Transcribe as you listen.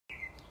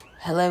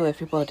Hello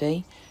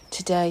everybody.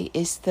 Today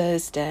is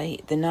Thursday,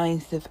 the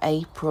 9th of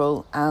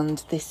April, and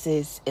this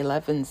is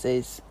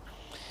Elevenses.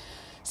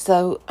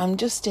 So I'm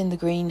just in the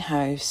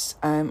greenhouse.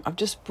 I've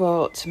just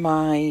brought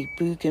my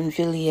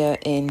bougainvillea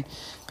in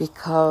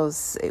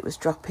because it was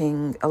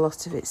dropping a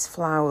lot of its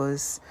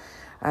flowers.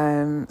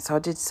 So I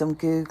did some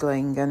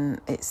Googling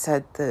and it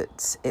said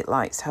that it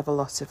likes to have a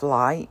lot of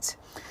light.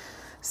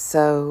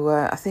 So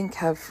I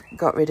think I've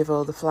got rid of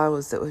all the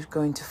flowers that were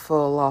going to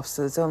fall off,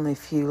 so there's only a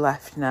few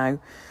left now.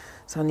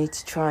 So I need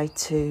to try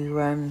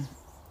to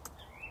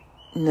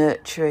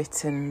nurture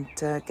it and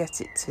get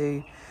it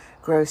to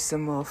grow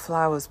some more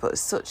flowers. But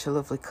it's such a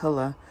lovely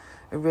colour,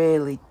 a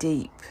really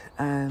deep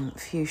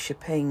fuchsia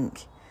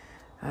pink.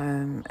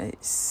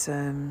 It's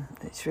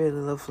really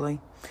lovely.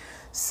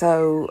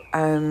 So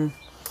I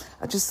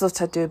just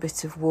thought I'd do a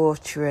bit of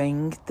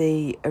watering.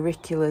 The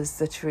auriculas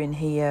that are in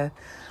here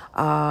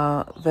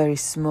are very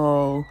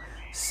small,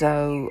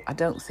 so I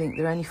don't think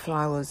there are any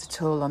flowers at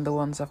all on the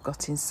ones I've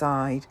got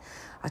inside.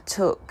 I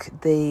took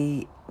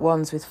the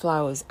ones with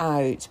flowers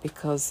out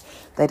because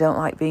they don't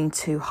like being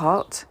too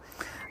hot.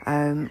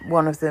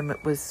 One of them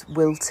was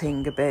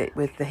wilting a bit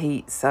with the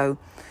heat, so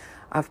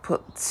I've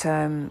put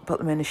them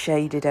in a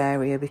shaded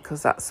area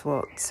because that's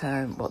what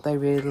they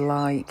really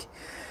like.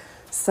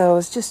 So I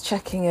was just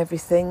checking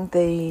everything.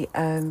 The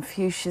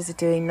fuchsias are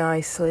doing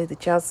nicely. The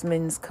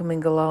jasmine's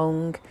coming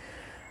along.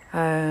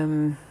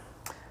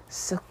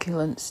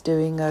 Succulent's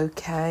doing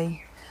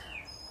okay.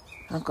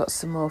 I've got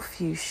some more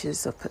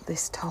fuchsias up at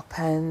this top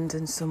end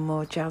and some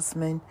more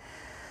jasmine.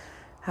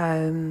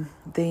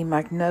 The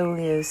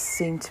magnolias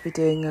seem to be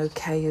doing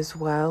okay as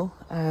well.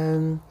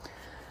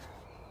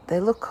 They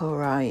look all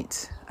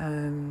right.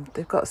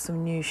 They've got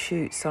some new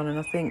shoots on and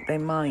I think they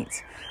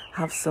might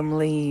have some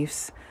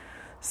leaves.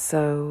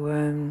 So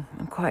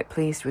I'm quite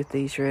pleased with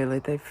these really.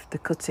 The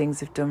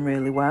cuttings have done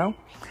really well.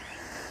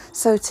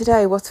 So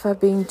today, what have I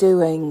been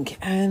doing?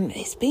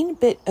 It's been a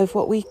bit of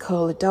what we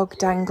call a dog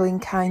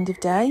dangling kind of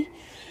day.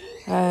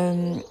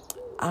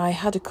 I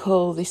had a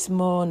call this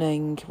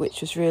morning, which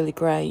was really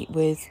great,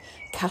 with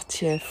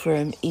Katya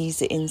from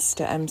Easy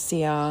Insta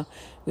MCR.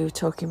 We were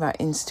talking about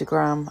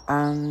Instagram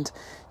and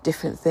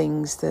different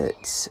things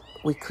that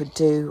we could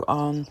do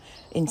on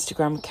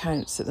Instagram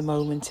accounts at the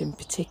moment in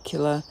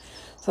particular.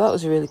 So that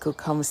was a really good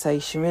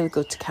conversation, really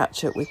good to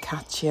catch up with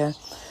Katya.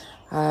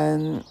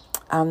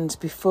 And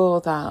before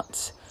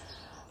that,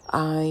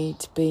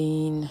 I'd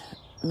been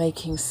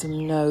making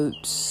some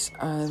notes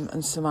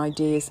and some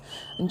ideas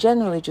and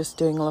generally just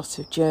doing a lot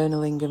of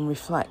journaling and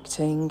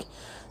reflecting.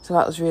 So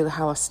that was really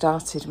how I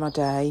started my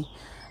day.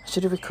 I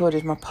should have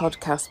recorded my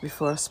podcast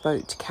before I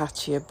spoke to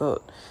Katya,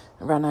 but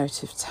I ran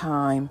out of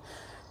time.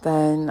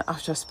 Then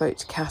after I spoke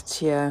to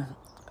Katya,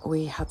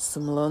 we had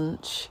some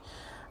lunch.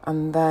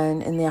 And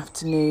then in the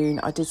afternoon,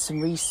 I did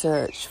some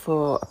research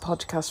for a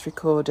podcast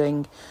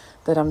recording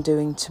that I'm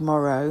doing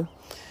tomorrow.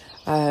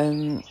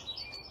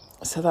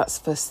 So that's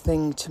first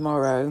thing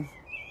tomorrow.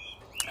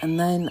 And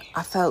then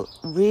I felt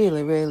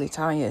really, really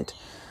tired.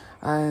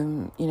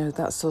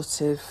 That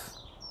sort of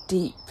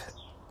deep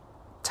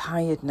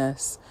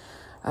tiredness.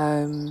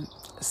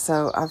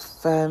 So I've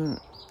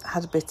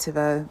had a bit of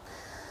a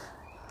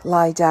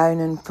lie down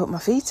and put my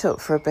feet up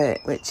for a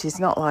bit, which is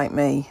not like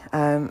me.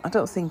 I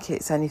don't think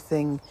it's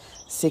anything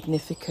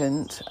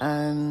significant.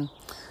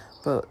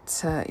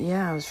 But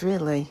I was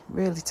really,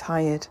 really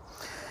tired.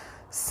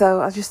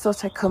 So I just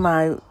thought I'd come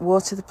out,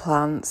 water the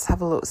plants, have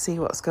a look, see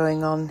what's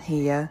going on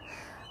here,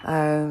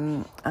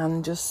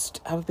 and just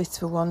have a bit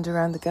of a wander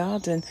around the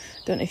garden.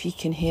 Don't know if you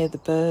can hear the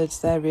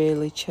birds, they're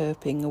really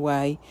chirping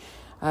away.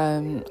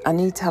 I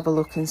need to have a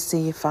look and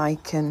see if I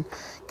can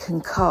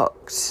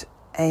concoct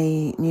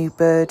a new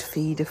bird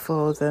feeder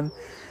for them,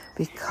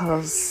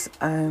 because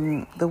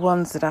the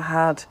ones that I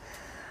had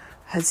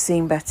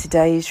seen better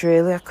days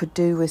really. I could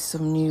do with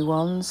some new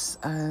ones.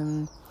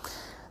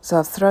 So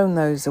I've thrown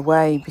those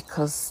away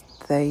because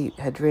they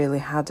had really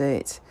had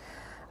it.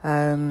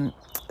 I'm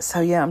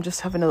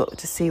just having a look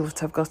to see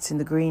what I've got in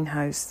the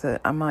greenhouse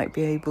that I might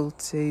be able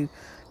to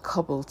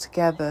cobble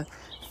together.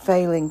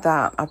 Failing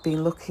that, I've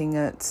been looking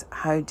at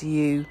how do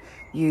you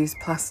use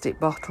plastic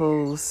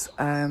bottles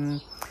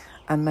and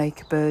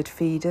make a bird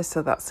feeder,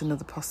 so that's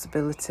another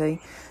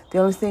possibility. The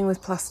only thing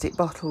with plastic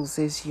bottles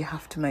is you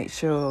have to make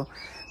sure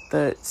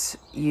that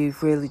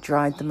you've really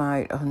dried them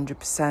out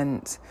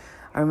 100%.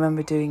 I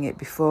remember doing it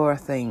before, I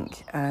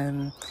think.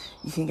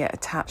 You can get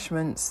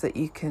attachments that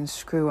you can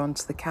screw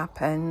onto the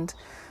cap end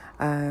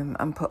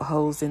and put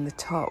holes in the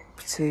top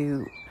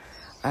to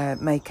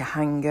make a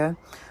hanger.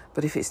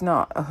 But if it's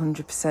not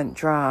 100%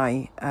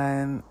 dry,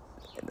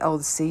 all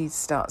the seeds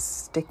start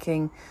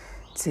sticking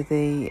to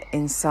the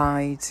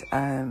inside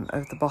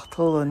of the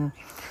bottle, and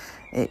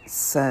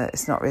it's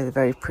not really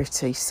very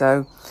pretty.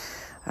 So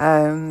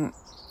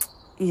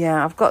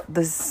I've got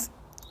this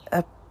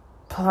a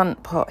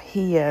plant pot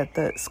here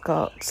that's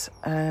got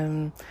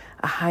a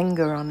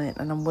hanger on it,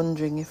 and I'm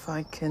wondering if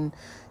I can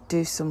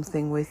do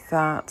something with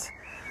that.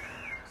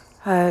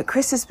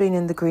 Chris has been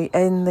in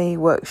the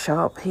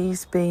workshop.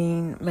 He's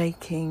been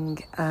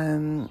making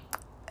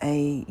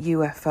a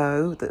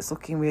UFO that's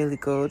looking really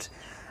good,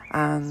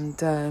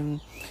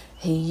 and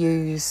he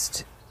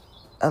used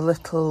a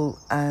little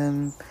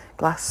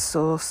glass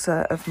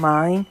saucer of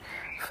mine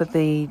for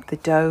the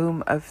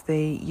dome of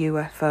the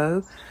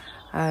UFO.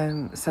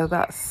 So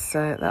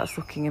that's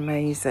looking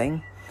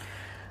amazing.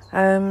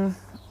 And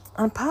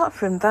apart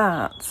from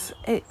that,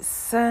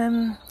 it's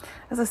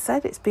as I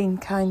said, it's been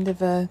kind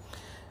of a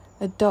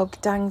dog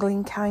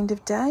dangling kind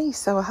of day,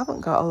 so I haven't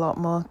got a lot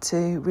more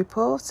to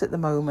report at the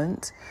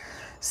moment.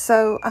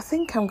 So I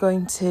think I'm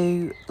going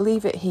to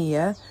leave it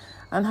here,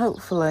 and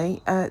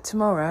hopefully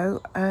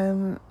tomorrow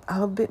I'll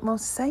have a bit more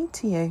to say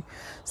to you.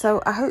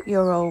 So I hope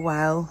you're all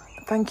well.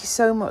 Thank you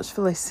so much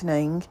for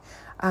listening,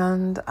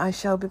 and I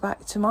shall be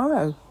back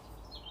tomorrow.